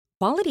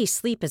Quality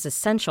sleep is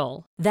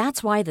essential.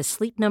 That's why the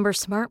Sleep Number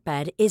Smart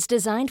Bed is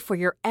designed for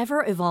your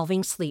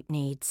ever-evolving sleep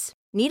needs.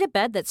 Need a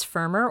bed that's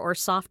firmer or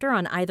softer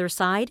on either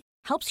side?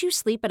 Helps you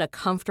sleep at a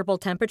comfortable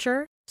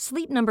temperature?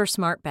 Sleep Number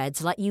Smart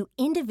Beds let you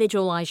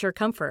individualize your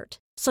comfort,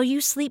 so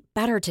you sleep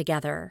better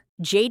together.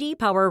 J.D.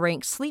 Power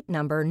ranks Sleep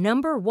Number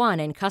number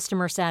one in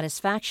customer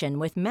satisfaction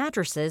with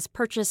mattresses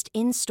purchased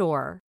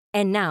in-store.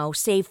 And now,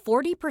 save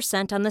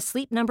 40% on the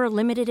Sleep Number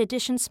Limited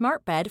Edition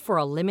Smart Bed for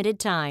a limited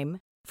time.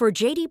 For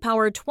J.D.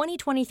 Power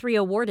 2023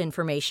 award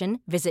information,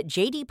 visit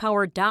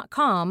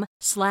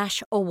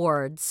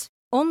jdpower.com/awards.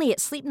 Only at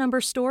Sleep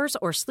Number stores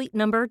or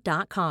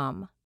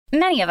sleepnumber.com.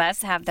 Many of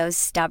us have those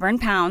stubborn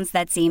pounds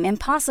that seem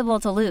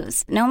impossible to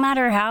lose, no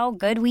matter how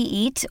good we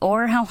eat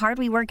or how hard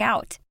we work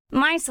out.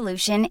 My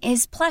solution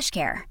is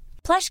PlushCare.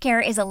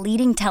 PlushCare is a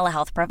leading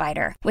telehealth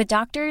provider with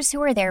doctors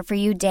who are there for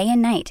you day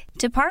and night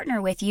to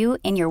partner with you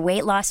in your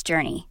weight loss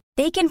journey.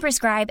 They can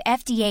prescribe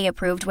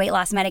FDA-approved weight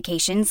loss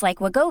medications like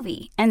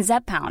Wegovy and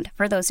Zepbound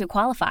for those who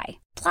qualify.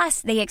 Plus,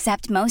 they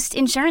accept most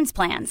insurance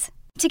plans.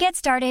 To get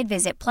started,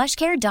 visit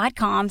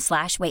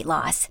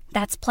plushcare.com/weightloss.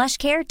 That's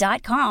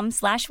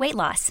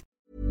plushcare.com/weightloss.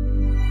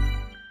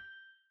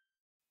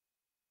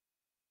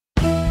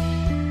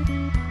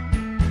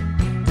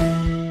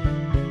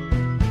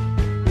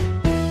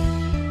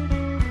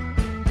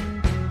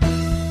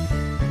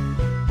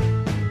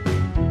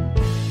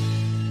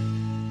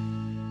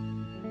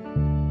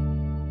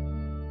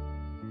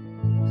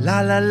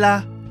 La la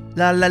la,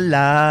 la la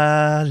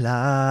la,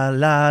 la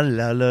la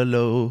la la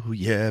lo,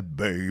 yeah,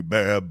 baby,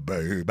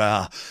 baby,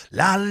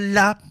 la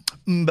la,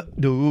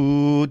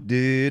 do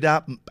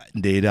da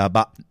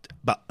ba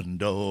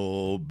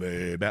do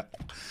baby,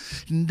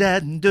 da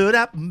do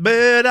da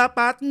ba da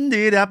ba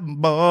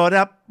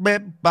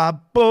da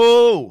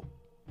bo.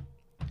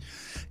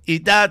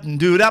 It doesn't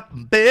do that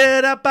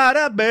better,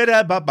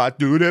 better, ba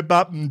do the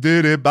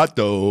ba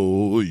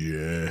do,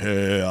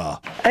 yeah.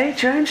 Hey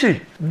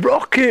Jamesy,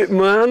 rock it,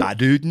 man. Ba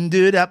do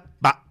that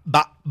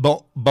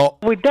bo.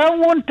 We don't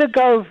want to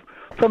go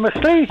from a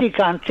sleazy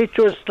country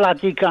to a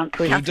sludgy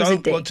country. We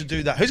don't want to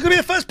do that. Who's going to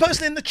be the first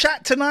person in the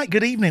chat tonight?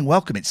 Good evening,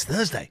 welcome. It's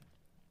Thursday.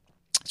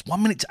 It's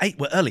 1 minute to 8.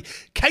 We're early.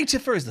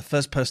 Katifer is the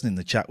first person in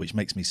the chat, which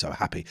makes me so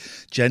happy.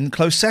 Jen,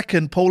 close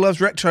second. Paul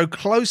loves retro,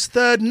 close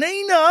third.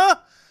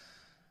 Nina,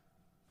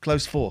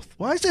 close fourth.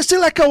 Why is there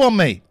still echo on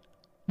me?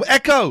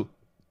 Echo.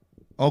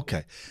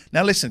 Okay.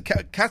 Now listen,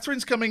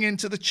 Catherine's coming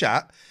into the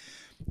chat.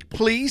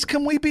 Please,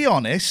 can we be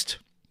honest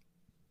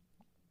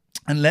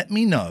and let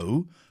me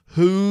know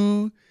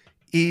who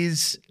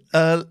is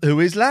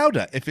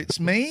louder? If it's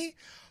me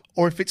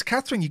or if it's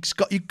Catherine,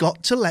 you've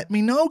got to let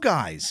me know,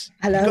 guys.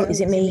 Hello,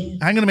 is it me?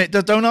 Hang on a minute.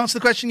 Don't answer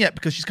the question yet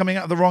because she's coming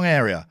out of the wrong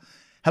area.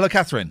 Hello,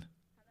 Catherine.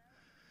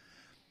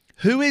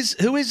 Who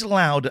is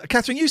louder?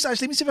 Catherine, you say,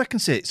 let me see if I can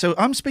see it. So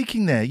I'm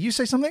speaking there. You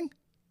say something?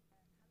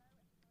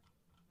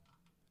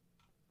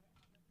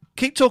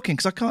 Keep talking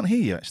because I can't hear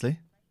you, actually.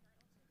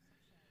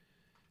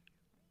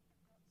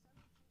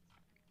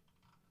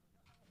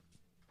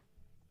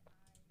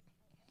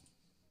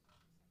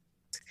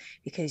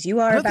 Because you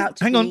are about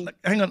to Hang on.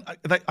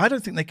 I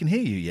don't think they can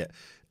hear you yet.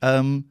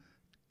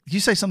 You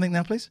say something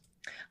now, please?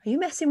 Are you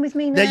messing with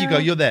me now? There you go.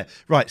 You're there.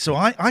 Right. So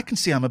I can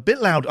see I'm a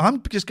bit loud.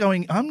 I'm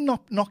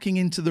not knocking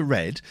into the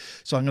red.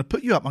 So I'm going to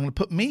put you up. I'm going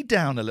to put me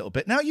down a little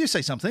bit. Now you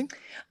say something.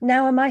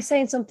 Now, am I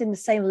saying something the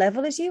same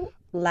level as you?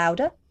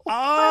 Louder?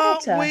 Are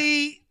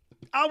we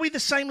the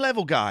same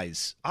level,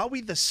 guys? Are we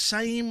the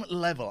same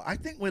level? I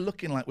think we're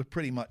looking like we're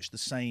pretty much the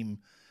same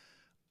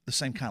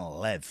kind of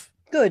lev.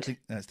 Good.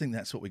 I think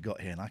that's what we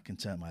got here. And I can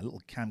turn my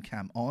little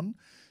cam on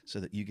so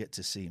that you get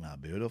to see my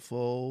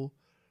beautiful...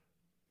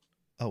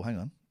 Oh, hang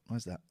on.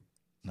 Where's that?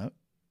 No.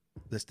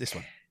 This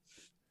one.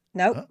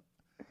 No.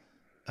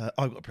 I've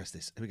got to press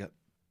this. Here we go.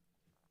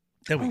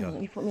 There we go.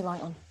 You put me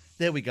light on.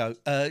 There we go.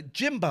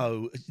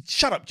 Jimbo.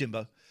 Shut up,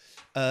 Jimbo.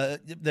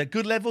 They're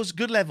good levels.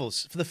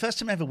 For the first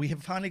time ever, we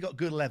have finally got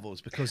good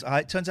levels because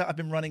it turns out I've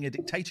been running a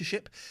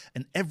dictatorship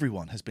and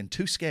everyone has been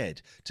too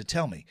scared to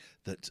tell me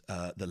that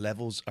the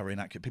levels are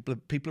inaccurate.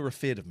 People are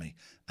afraid of me.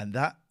 And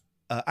that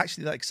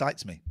actually, that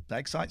excites me.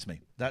 That's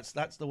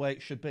the way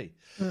it should be.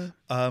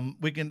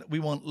 We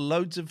want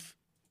loads of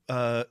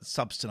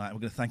subs tonight. We're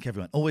going to thank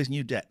everyone. Always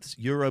New Depths,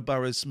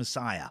 Euroborough's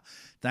Messiah.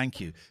 Thank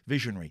you.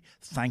 Visionary.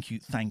 Thank you.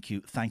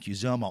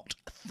 Zermot.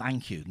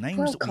 Thank you.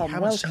 Names that we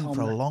haven't seen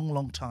for a long,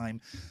 long time.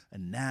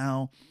 And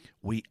now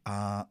we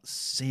are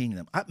seeing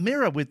them.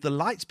 Mirror with the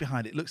lights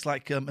behind it looks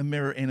like a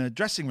mirror in a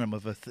dressing room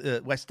of a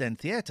West End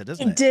theatre,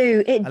 doesn't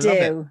it? It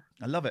do.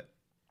 I love it.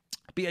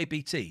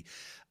 BABT.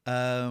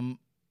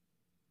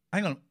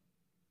 Hang on.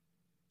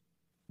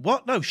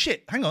 What? No,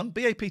 shit. Hang on.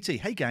 BAPT.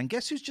 Hey, gang,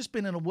 guess who's just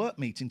been in a work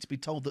meeting to be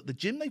told that the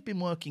gym they've been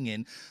working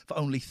in for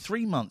only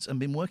 3 months and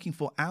been working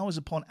for hours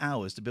upon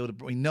hours to build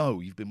we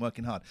know you've been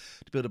working hard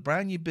to build a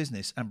brand new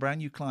business and brand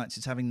new clients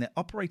is having their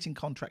operating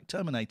contract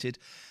terminated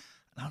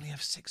and only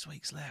have 6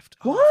 weeks left.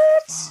 What? Oh,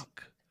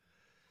 fuck.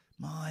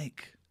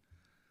 Mike,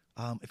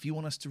 if you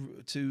want us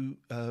to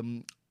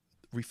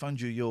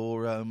refund you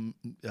your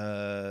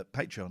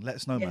Patreon. Let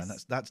us know, man.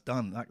 That's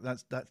done.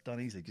 That's done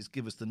easily. Just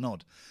give us the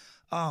nod.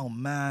 Oh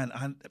man,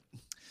 and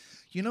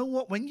you know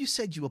what? When you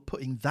said you were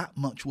putting that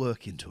much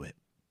work into it,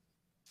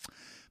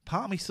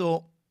 part of me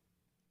thought,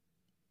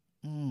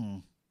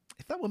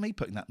 if that were me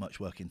putting that much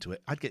work into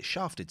it, I'd get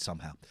shafted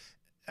somehow.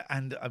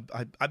 And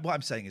what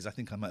I'm saying is, I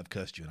think I might have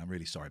cursed you, and I'm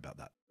really sorry about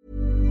that.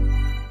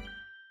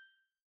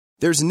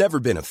 There's never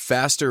been a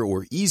faster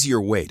or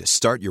easier way to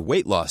start your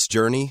weight loss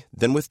journey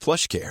than with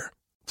PlushCare.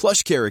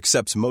 PlushCare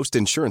accepts most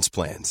insurance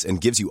plans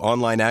and gives you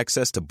online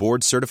access to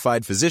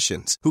board-certified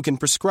physicians who can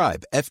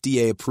prescribe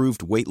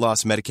FDA-approved weight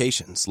loss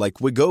medications like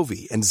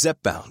Wegovy and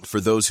Zepbound for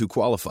those who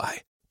qualify.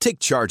 Take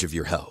charge of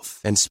your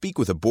health and speak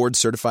with a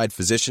board-certified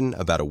physician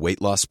about a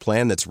weight loss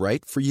plan that's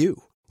right for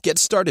you. Get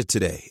started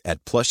today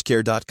at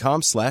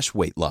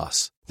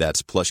plushcare.com/weight-loss.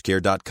 That's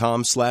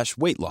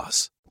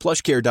plushcare.com/weight-loss.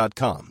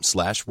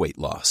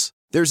 plushcare.com/weight-loss.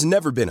 There's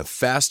never been a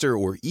faster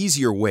or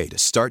easier way to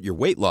start your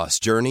weight loss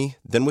journey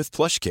than with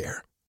PlushCare.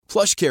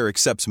 PlushCare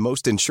accepts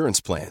most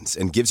insurance plans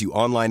and gives you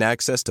online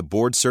access to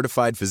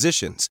board-certified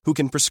physicians who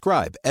can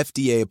prescribe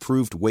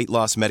FDA-approved weight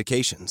loss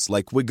medications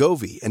like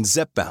Wegovy and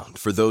Zepbound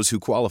for those who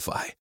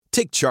qualify.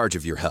 Take charge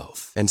of your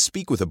health and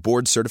speak with a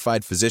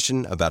board-certified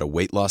physician about a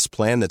weight loss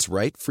plan that's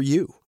right for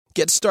you.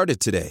 Get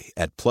started today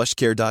at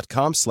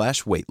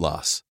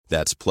plushcare.com/weight-loss.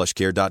 That's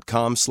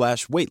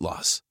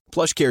plushcare.com/weight-loss.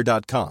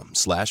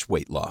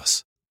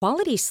 plushcare.com/weight-loss.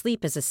 Quality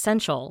sleep is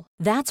essential.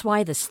 That's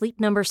why the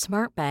Sleep Number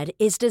Smart Bed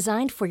is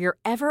designed for your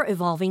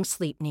ever-evolving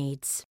sleep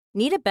needs.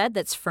 Need a bed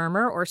that's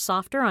firmer or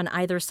softer on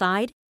either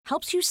side?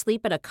 Helps you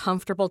sleep at a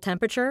comfortable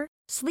temperature?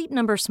 Sleep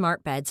Number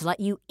Smart Beds let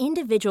you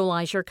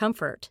individualize your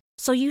comfort,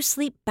 so you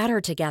sleep better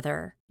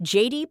together.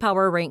 J.D.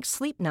 Power ranks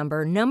Sleep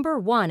Number number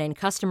 1 in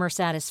customer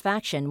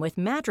satisfaction with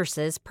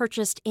mattresses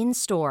purchased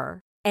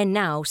in-store. And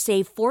now,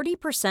 save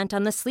 40%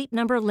 on the Sleep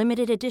Number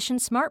Limited Edition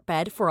Smart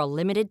Bed for a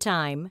limited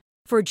time.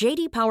 For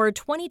J.D. Power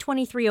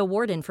 2023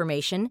 award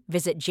information,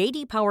 visit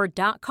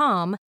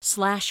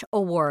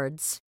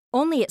jdpower.com/awards.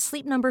 Only at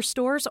Sleep Number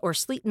stores or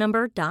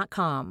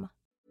sleepnumber.com.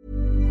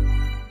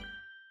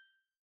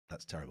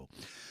 That's terrible.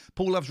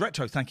 Paul Loves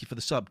Retro, thank you for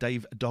the sub.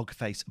 Dave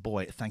Dogface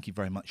Boy, thank you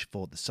very much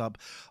for the sub.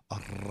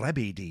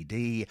 Rebby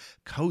DD,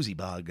 Cozy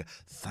Bug,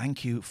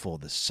 thank you for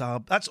the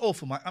sub. That's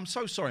awful, Mike. I'm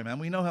so sorry, man.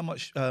 We know how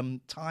much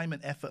time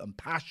and effort and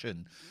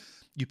passion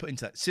you put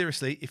into that.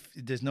 Seriously, if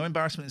there's no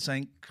embarrassment in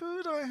saying,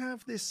 could I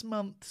have this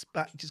month's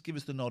back? Just give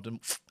us the nod and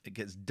it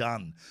gets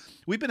done.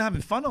 We've been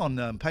having fun on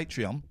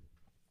Patreon.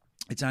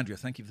 It's Andrea,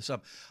 thank you for the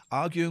sub.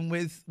 Arguing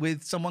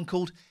with someone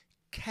called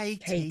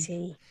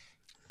Katie.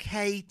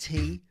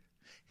 Katie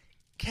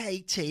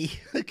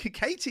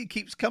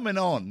keeps coming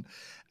on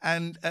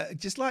and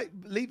just like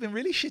leaving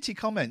really shitty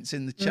comments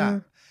in the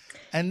chat.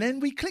 And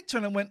then we clicked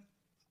on and went,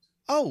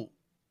 you're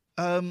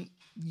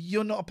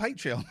not a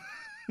Patreon.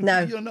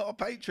 No. You're not a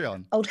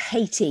Patreon. Old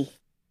Haiti.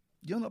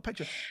 You're not a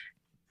Patreon.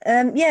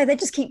 Yeah, they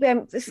just keep...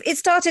 it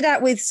started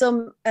out with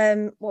some,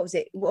 what was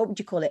it? What would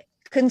you call it?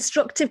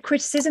 Constructive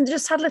criticism. They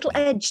just had a little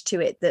edge to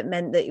it that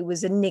meant that it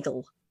was a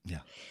niggle. Yeah.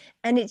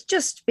 And it's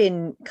just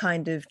been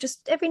kind of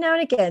just every now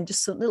and again,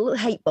 just some little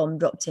hate bomb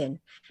dropped in.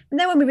 And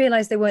then when we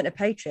realised they weren't a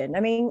patron, I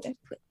mean,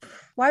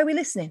 why are we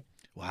listening?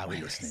 Why are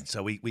we listening?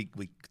 So we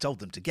told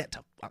them to get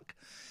to fuck.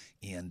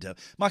 And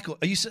Michael,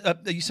 are you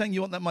saying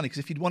you want that money? Because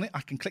if you'd want it,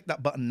 I can click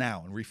that button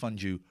now and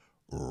refund you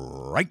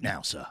right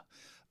now, sir.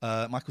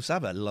 Michael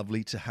Sava,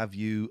 lovely to have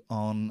you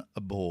on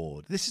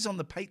board. This is on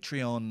the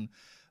Patreon.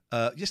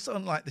 Just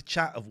on like the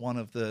chat of one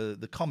of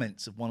the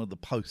comments of one of the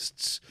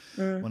posts,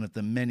 one of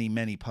the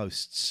many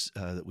posts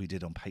that we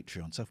did on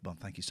Patreon. Sophie,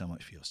 thank you so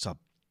much for your sub.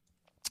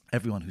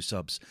 Everyone who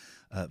subs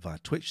via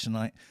Twitch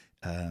tonight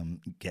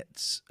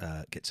gets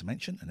a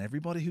mention, and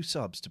everybody who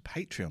subs to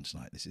Patreon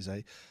tonight. This is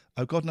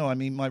oh God, no, I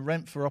mean my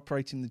rent for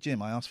operating the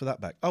gym. I asked for that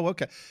back. Oh,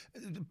 okay,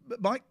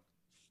 Mike.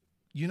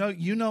 You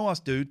know us,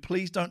 dude.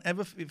 Please don't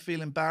ever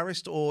feel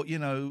embarrassed or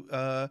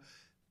just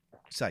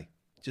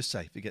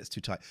say if it gets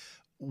too tight.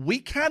 We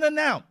can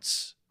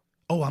announce.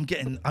 Oh, I'm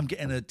getting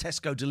a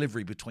Tesco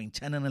delivery between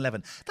 10 and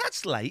 11.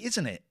 That's late,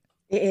 isn't it?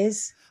 It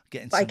is.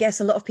 But I guess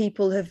a lot of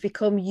people have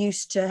become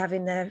used to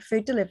having their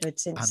food delivered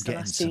since the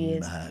last 2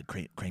 years. I'm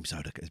getting some cream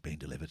soda is being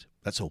delivered.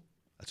 That's all.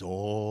 That's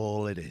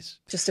all it is.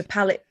 Just a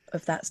pallet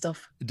of that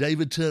stuff.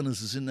 David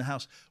Turner's is in the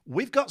house.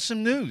 We've got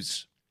some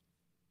news.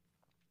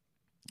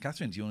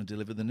 Catherine, do you want to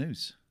deliver the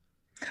news?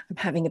 I'm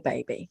having a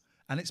baby.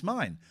 And it's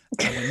mine.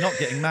 And we're not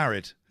getting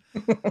married.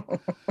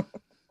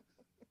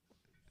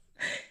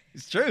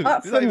 It's true.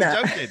 Apart You're not from even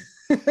joking.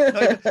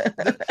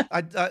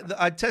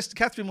 I tested.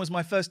 Catherine was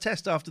my first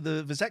test after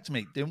the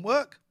vasectomy. Didn't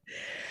work.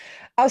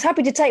 I was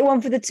happy to take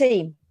one for the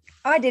team.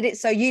 I did it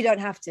so you don't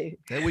have to.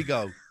 There we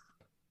go.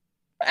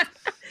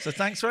 So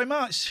thanks very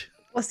much.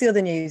 What's the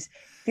other news?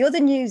 The other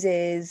news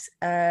is,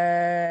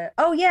 we're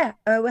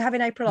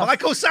having April off.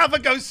 Michael Sava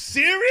goes,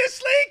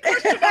 seriously?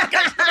 Question mark,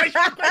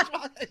 exclamation, question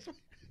mark.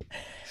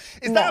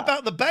 Is that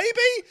about the baby?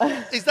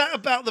 Is that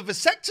about the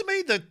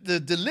vasectomy,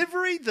 the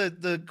delivery,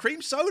 the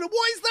cream soda?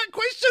 What is that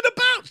question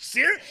about?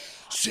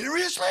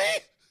 Seriously?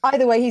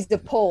 Either way, he's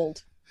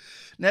appalled.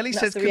 Nellie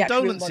That's says, the reaction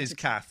we condolences, wanted.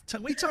 Kath.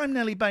 Can we time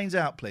Nellie Baines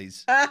out,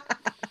 please? I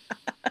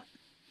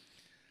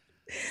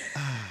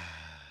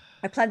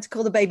plan to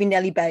call the baby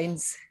Nellie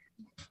Baines.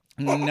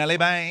 Nellie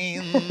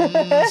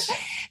Baines.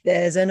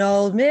 There's an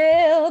old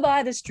mill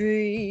by the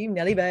stream,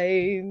 Nellie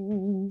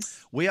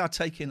Baines. We are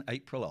taking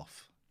April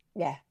off.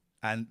 Yeah.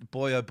 And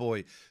boy, oh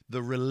boy,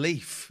 the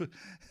relief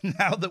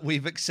now that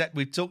we've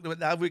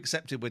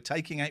accepted, we're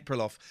taking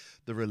April off.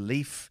 The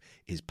relief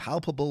is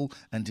palpable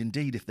and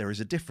indeed, if there is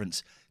a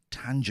difference,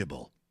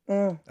 tangible.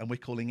 And we're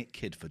calling it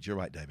Kidford. You're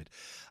right, David.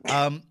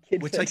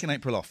 We're taking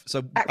April off.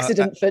 So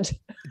Accidentford.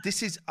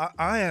 This is,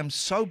 I am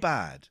so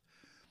bad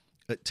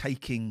at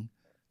taking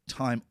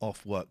time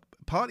off work.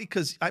 Partly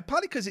because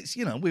it's,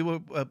 you know, we were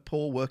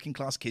poor working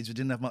class kids who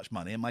didn't have much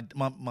money, and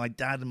my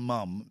dad and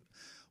mum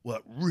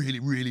worked really,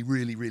 really,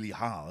 really, really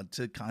hard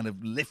to kind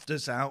of lift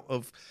us out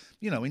of,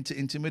 you know,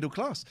 into middle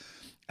class.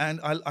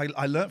 And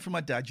I learned from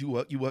my dad, you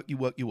work.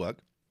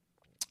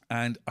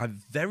 And I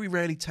very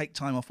rarely take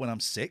time off when I'm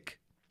sick.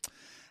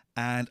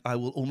 And I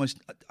will almost,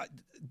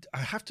 I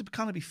have to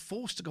kind of be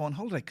forced to go on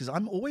holiday because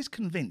I'm always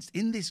convinced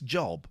in this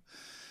job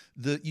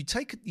that you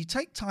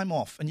take time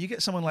off and you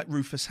get someone like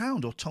Rufus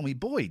Hound or Tommy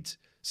Boyd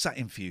sat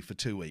in for you for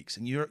 2 weeks,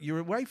 and you're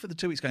away for the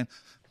 2 weeks going,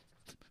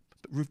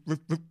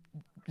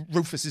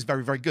 Rufus is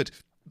very, very good.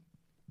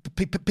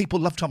 People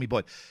love Tommy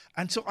Boyd.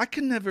 And so I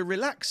can never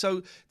relax.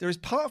 So there is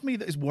part of me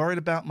that is worried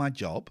about my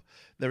job.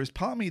 There is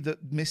part of me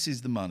that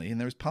misses the money.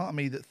 And there is part of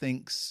me that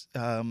thinks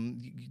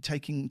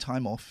taking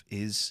time off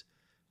is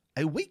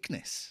a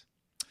weakness.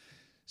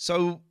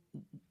 So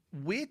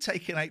we're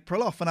taking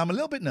April off, and I'm a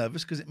little bit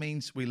nervous because it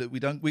means we're not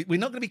going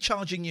to be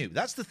charging you.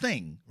 That's the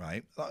thing,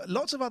 right?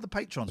 Lots of other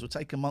patrons will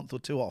take a month or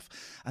two off,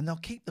 and they'll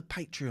keep the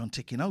Patreon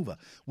ticking over.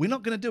 We're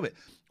not going to do it.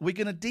 We're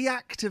going to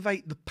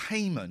deactivate the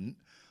payment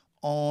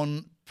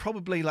on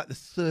probably like the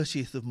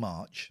 30th of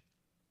March,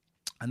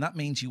 and that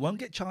means you won't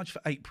get charged for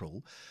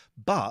April,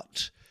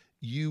 but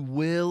you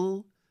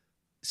will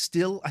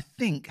still, I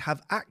think,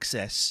 have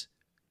access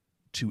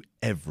to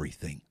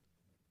everything.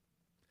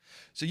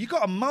 So you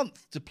got a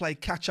month to play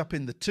catch up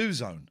in the 2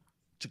 zone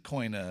to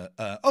coin a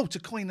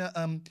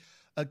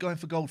Going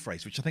for Gold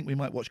phrase, which I think we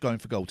might watch Going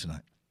for Gold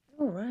tonight.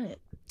 All right.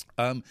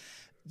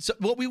 So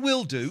what we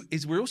will do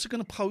is we're also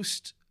going to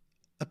post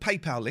a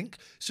PayPal link.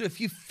 So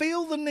if you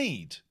feel the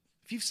need,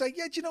 if you say,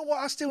 yeah, do you know what?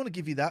 I still want to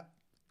give you that.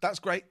 That's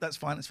great. That's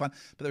fine. It's fine.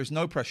 But there is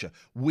no pressure.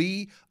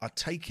 We are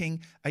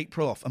taking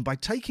April off. And by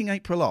taking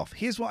April off,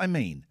 here's what I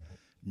mean.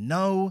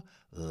 No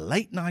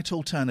late night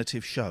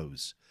alternative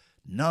shows.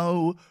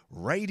 No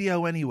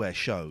Radio Anywhere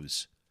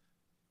shows.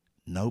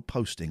 No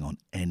posting on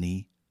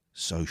any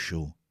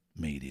social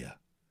media.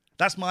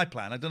 That's my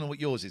plan. I don't know what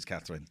yours is,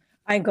 Catherine.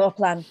 I ain't got a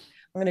plan.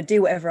 I'm going to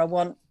do whatever I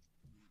want.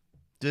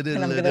 And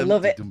I'm going to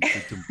love it.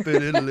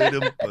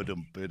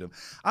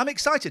 I'm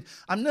excited.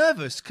 I'm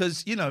nervous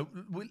because, you know,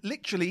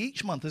 literally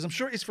each month, as I'm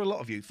sure it is for a lot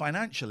of you,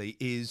 financially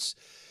is...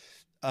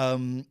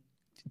 I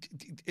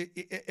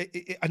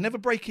never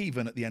break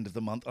even at the end of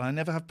the month, and I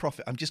never have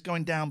profit. I'm just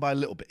going down by a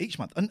little bit each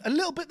month, and a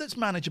little bit that's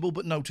manageable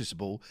but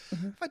noticeable.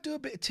 Mm-hmm. If I do a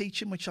bit of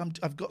teaching, which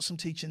I've got some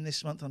teaching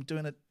this month, I'm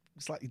doing a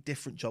slightly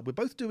different job. We're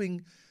both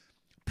doing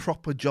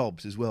proper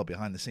jobs as well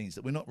behind the scenes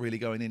that we're not really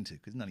going into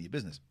because none of your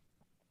business.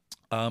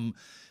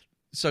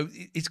 So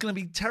it's going to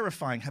be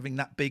terrifying having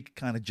that big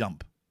kind of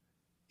jump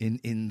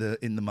in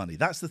the money.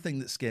 That's the thing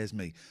that scares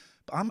me.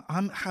 But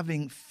I'm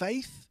having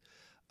faith.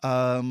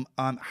 I'm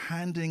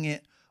handing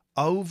it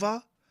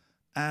over,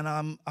 and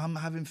I'm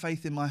having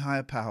faith in my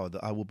higher power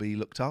that I will be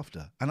looked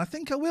after, and I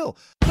think I will.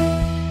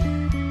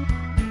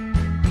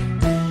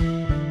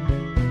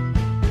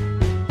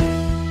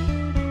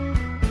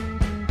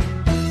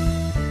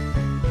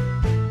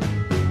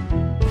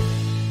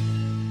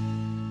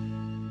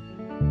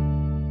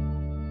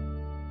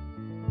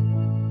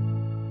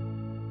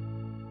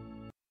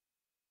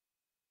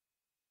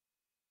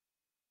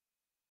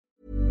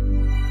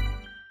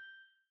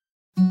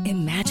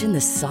 Imagine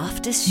the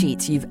softest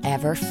sheets you've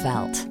ever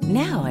felt.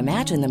 Now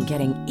imagine them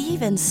getting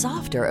even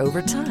softer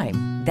over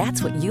time.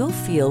 That's what you'll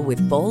feel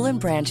with Boll &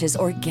 Branch's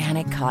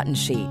organic cotton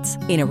sheets.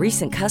 In a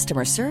recent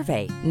customer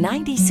survey,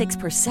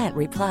 96%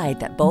 replied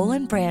that Boll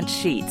 & Branch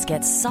sheets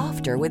get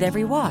softer with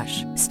every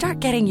wash. Start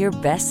getting your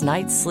best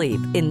night's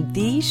sleep in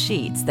these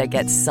sheets that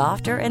get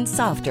softer and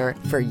softer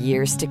for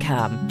years to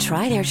come.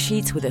 Try their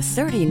sheets with a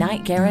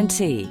 30-night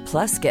guarantee.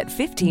 Plus, get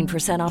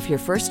 15% off your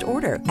first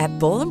order at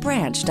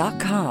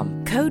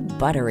bollandbranch.com. Code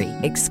BUTTERY.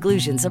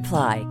 Exclusions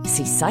apply.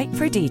 See site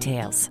for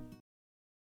details.